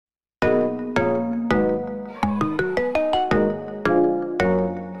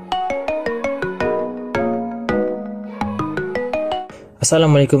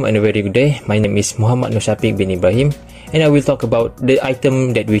Assalamualaikum and a very good day. My name is Muhammad Nur Syafiq bin Ibrahim and I will talk about the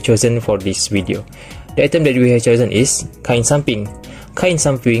item that we chosen for this video. The item that we have chosen is kain samping. Kain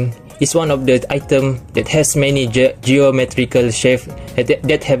samping is one of the item that has many geometrical shapes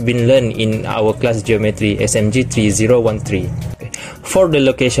that have been learned in our class geometry SMG3013. For the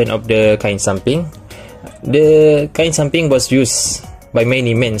location of the kain samping was used by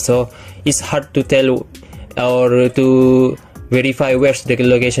many men, so it's hard to tell or to verify where's the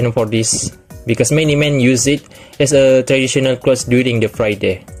location for this, because many men use it as a traditional clothes during the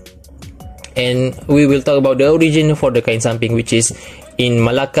Friday. And we will talk about the origin for the kain samping, which is in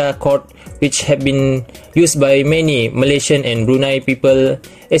Malacca court, which have been used by many Malaysian and Brunei people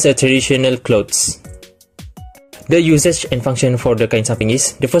as a traditional clothes. The usage and function for the kain samping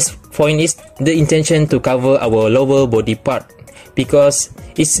is, the first point is the intention to cover our lower body part, because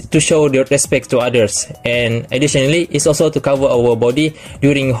it's to show the respect to others, and additionally it's also to cover our body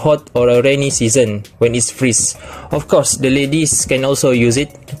during hot or a rainy season when it's freeze. Of course, the ladies can also use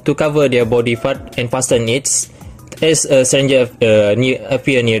it to cover their body part and fasten it as a stranger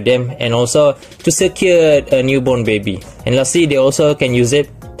appear near them, and also to secure a newborn baby. And lastly, they also can use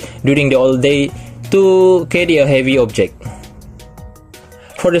it during the all day to carry a heavy object.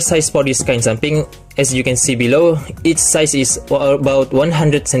 For the size for this kain samping, as you can see below, its size is about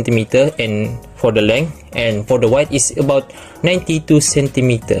 100 cm, and for the length, and for the width is about 92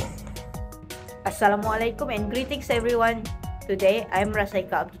 cm. Assalamualaikum and greetings everyone. Today I'm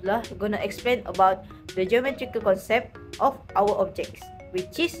Rasaika Abdullah, gonna explain about the geometrical concept of our objects,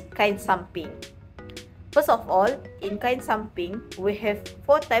 which is kain samping. First of all, in kain samping, we have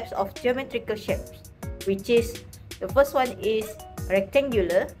four types of geometrical shapes, which is, the first one is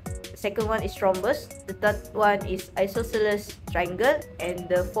rectangular, the second one is rhombus, the third one is isosceles triangle, and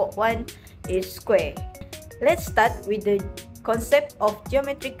the fourth one is square. Let's start with the concept of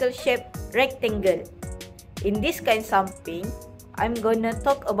geometrical shape rectangle. In this kain samping, I'm gonna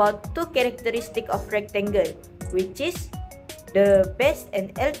talk about two characteristics of rectangle, which is the base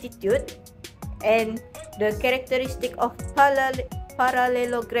and altitude, and the characteristic of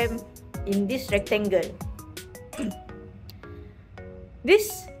parallelogram in this rectangle.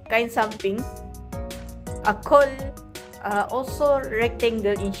 This kain samping are called also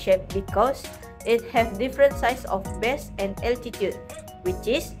rectangle in shape because it have different size of base and altitude, which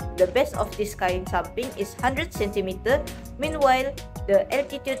is the base of this kain samping is 100 cm, meanwhile the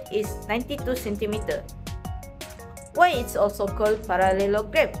altitude is 92 cm. Why it's also called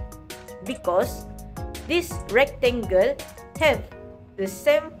parallelogram? Because this rectangle have the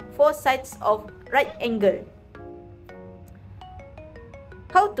same four sides of right angle.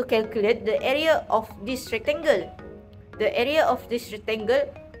 How to calculate the area of this rectangle? The area of this rectangle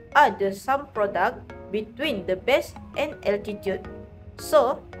are the sum product between the base and altitude.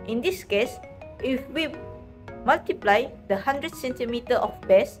 So, in this case, if we multiply the 100 cm of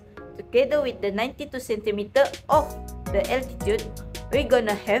base together with the 92 cm of the altitude, we're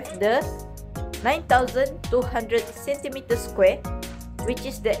gonna have the 9200 cm square, which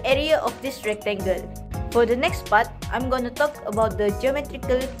is the area of this rectangle. For the next part, I'm going to talk about the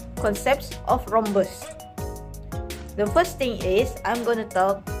geometrical concepts of rhombus. The first thing is, I'm going to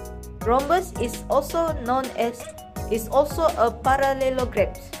talk, rhombus is also a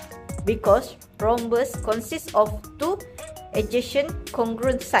parallelogram, because rhombus consists of two adjacent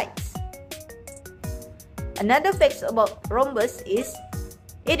congruent sides. Another fact about rhombus is,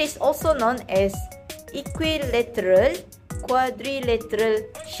 it is also known as equilateral quadrilateral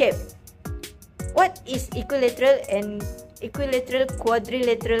shape. What is equilateral and equilateral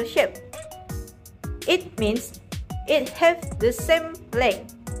quadrilateral shape? It means it have the same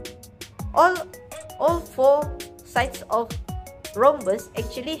length. All four sides of rhombus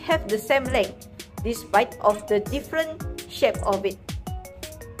actually have the same length, despite of the different shape of it.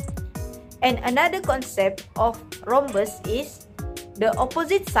 And another concept of rhombus is, the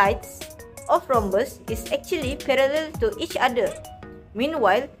opposite sides of rhombus is actually parallel to each other.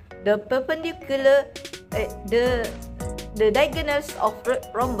 Meanwhile, the perpendicular, the diagonals of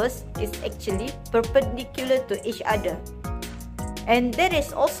rhombus is actually perpendicular to each other. And that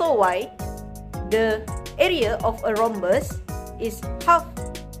is also why the area of a rhombus is half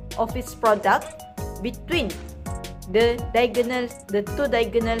of its product between the two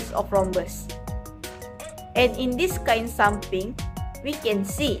diagonals of rhombus. And in this kain samping, we can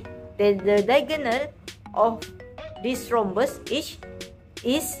see that the diagonal of this rhombus is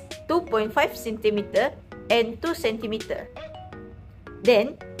 2.5 cm and 2 cm.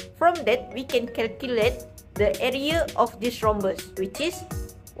 Then, from that, we can calculate the area of this rhombus, which is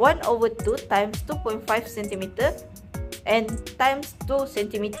 1/2 times 2.5 cm and times 2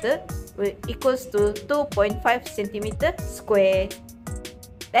 centimeter equals to 2.5 centimeter square.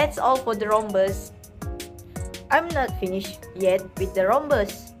 That's all for the rhombus. I'm not finished yet with the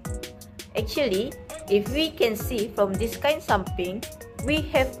rhombus. Actually, if we can see from this kind something, we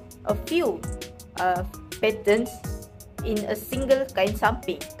have a few patterns in a single kind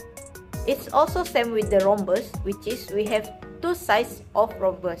something. It's also same with the rhombus, which is we have two sides of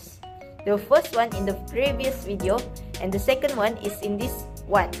rhombus. The first one in the previous video and the second one is in this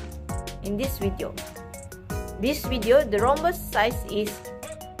one, in this video. This video, the rhombus size is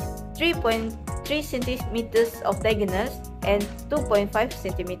 3.3 centimeters of diagonals and 2.5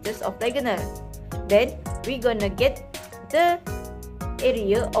 centimeters of diagonal. Then we're gonna get the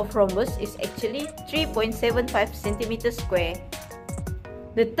area of rhombus is actually 3.75 centimeters square.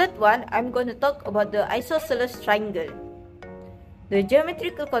 The third one, I'm going to talk about the isosceles triangle. The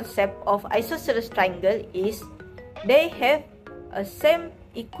geometrical concept of isosceles triangle is they have a same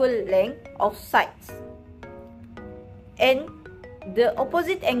equal length of sides, and the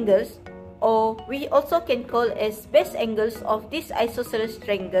opposite angles, or we also can call as base angles of these isosceles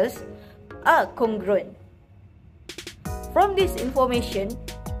triangles, are congruent. From this information,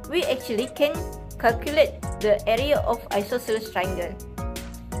 we actually can calculate the area of isosceles triangle.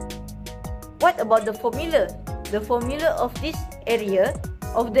 What about the formula? The formula of this area,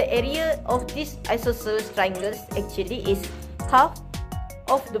 of the area of these isosceles triangles actually is half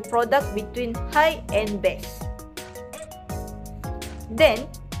of the product between height and base. Then,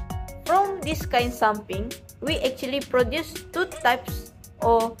 from this kind something, we actually produce two types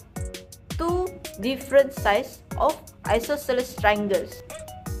or two different sizes of isosceles triangles.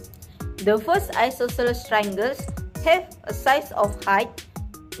 The first isosceles triangles have a size of height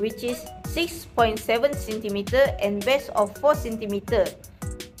which is 6.7 cm and base of 4 cm.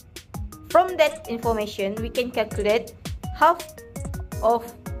 From that information, we can calculate half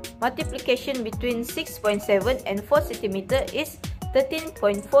of multiplication between 6.7 and 4 cm is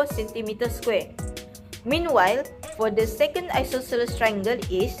 13.4 cm square. Meanwhile, for the second isosceles triangle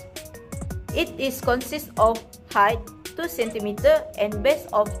it consists of height 2 cm and base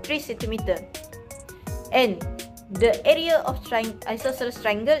of 3 cm. And the area of isosceles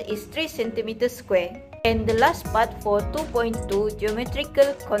triangle is 3 cm square. And the last part for 2.2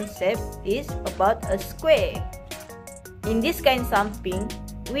 geometrical concept is about a square. In this kind something,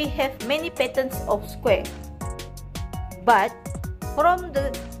 we have many patterns of square. But from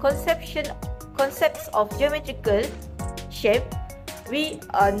the concepts of geometrical shape, we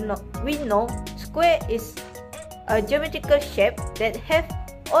know square is a geometrical shape that have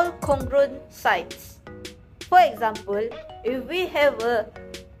all congruent sides. For example, if we have a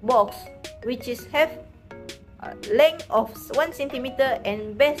box which have length of 1 cm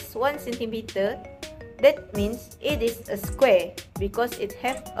and base 1 cm, that means it is a square because it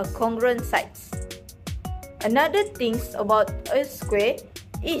have a congruent sides. Another thing about a square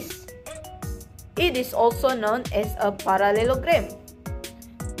is it is also known as a parallelogram.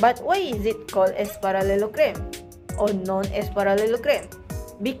 But why is it called as parallelogram or known as parallelogram?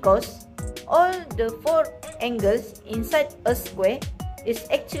 Because all the four angles inside a square is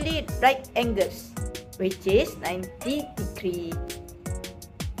actually right angles, which is 90 degrees.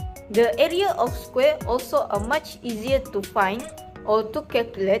 The area of square also are much easier to find or to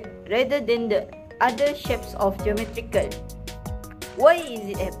calculate rather than the other shapes of geometrical. Why is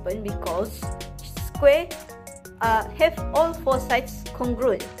it happen? Because square have all four sides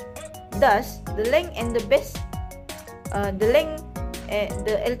congruent. Thus, the length and the base,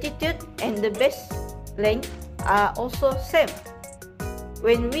 the altitude and the base length are also same.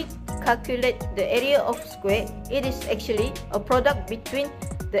 When we calculate the area of square, it is actually a product between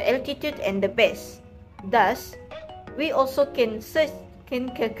the altitude and the base. Thus, we also can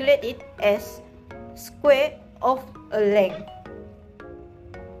calculate it as square of a length.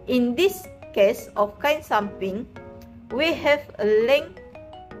 In this case of kind something, we have a length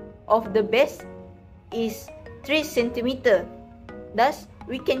of the base is 3 cm. Thus,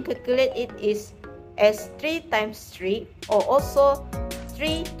 we can calculate it is as 3 times 3 or also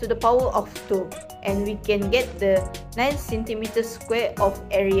 3 to the power of 2, and we can get the 9 cm square of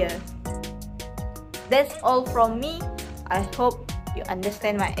area. That's all from me. I hope you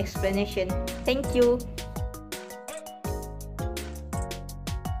understand my explanation. Thank you.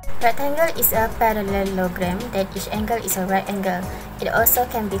 Rectangle is a parallelogram that each angle is a right angle. It also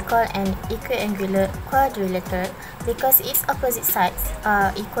can be called an equiangular quadrilateral because its opposite sides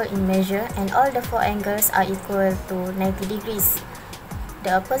are equal in measure and all the four angles are equal to 90 degrees.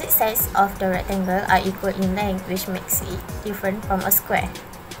 The opposite sides of the rectangle are equal in length, which makes it different from a square.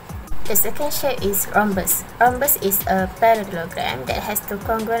 The second shape is rhombus. Rhombus is a parallelogram that has two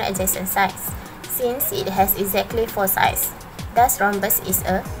congruent adjacent sides, since it has exactly 4 sides. Thus, rhombus is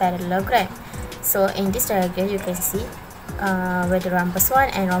a parallelogram. So, in this diagram, you can see where the rhombus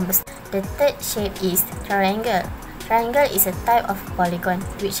 1 and rhombus 2. The third shape is triangle. Triangle is a type of polygon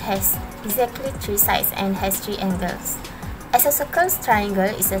which has exactly 3 sides and has 3 angles. As a circle's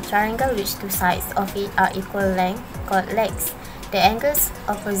triangle is a triangle which 2 sides of it are equal length, called legs. The angles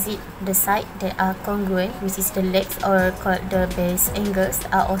opposite the side that are congruent, which is the legs or called the base angles,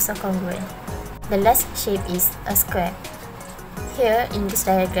 are also congruent. The last shape is a square. Here in this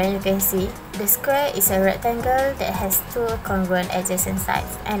diagram you can see the square is a rectangle that has 2 congruent adjacent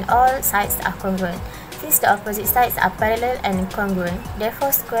sides and all sides are congruent. Since the opposite sides are parallel and congruent,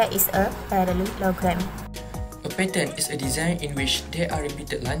 therefore square is a parallelogram. A pattern is a design in which there are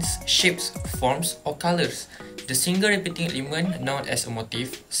repeated lines, shapes, forms, or colors. The single repeating element, known as a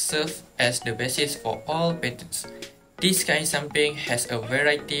motif, serves as the basis for all patterns. This kind something has a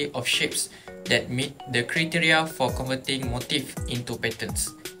variety of shapes that meet the criteria for converting motif into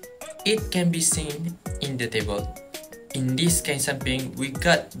patterns. It can be seen in the table. In this kind something, we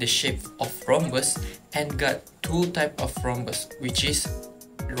got the shape of rhombus and got 2 types of rhombus, which is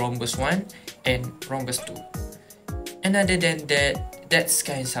rhombus 1 and rhombus 2. And other than that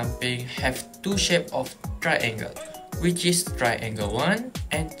kind something have 2 shapes of triangle, which is triangle 1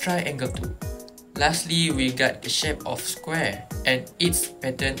 and triangle 2. Lastly, we got the shape of square and its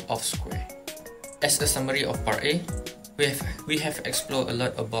pattern of square. As a summary of part A, we have explored a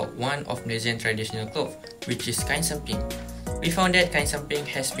lot about one of Malaysian traditional clothes, which is kain samping. We found that kain samping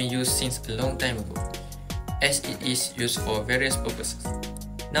has been used since a long time ago, as it is used for various purposes.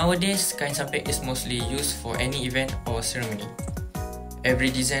 Nowadays, kain samping is mostly used for any event or ceremony.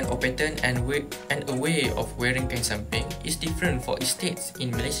 Every design or pattern and a way of wearing kain samping is different for each state in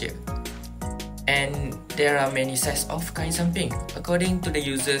Malaysia. And there are many sizes of kain samping according to the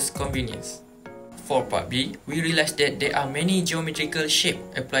user's convenience. For part B, we realized that there are many geometrical shapes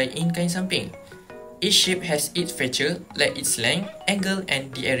applied in kain samping. Each shape has its feature like its length, angle,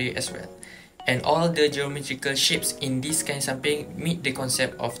 and the area as well. And all the geometrical shapes in this kain samping meet the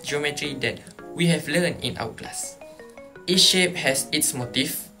concept of geometry that we have learned in our class. Each shape has its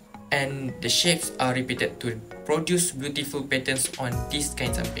motif, and the shapes are repeated to produce beautiful patterns on this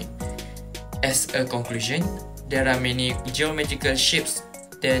kain samping. As a conclusion, there are many geometrical shapes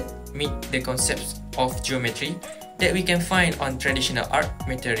that meet the concepts of geometry that we can find on traditional art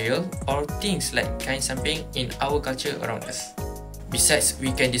material or things like kain samping in our culture around us. Besides,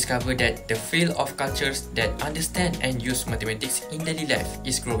 we can discover that the field of cultures that understand and use mathematics in daily life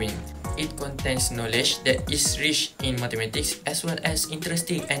is growing. It contains knowledge that is rich in mathematics as well as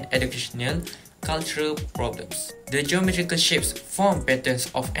interesting and educational cultural problems. The geometrical shapes form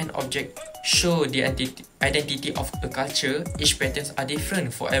patterns of an object show the identity of a culture. Each patterns are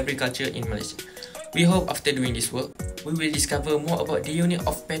different for every culture in Malaysia. We hope after doing this work, we will discover more about the unit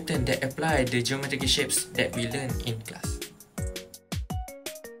of pattern that apply the geometrical shapes that we learned in class.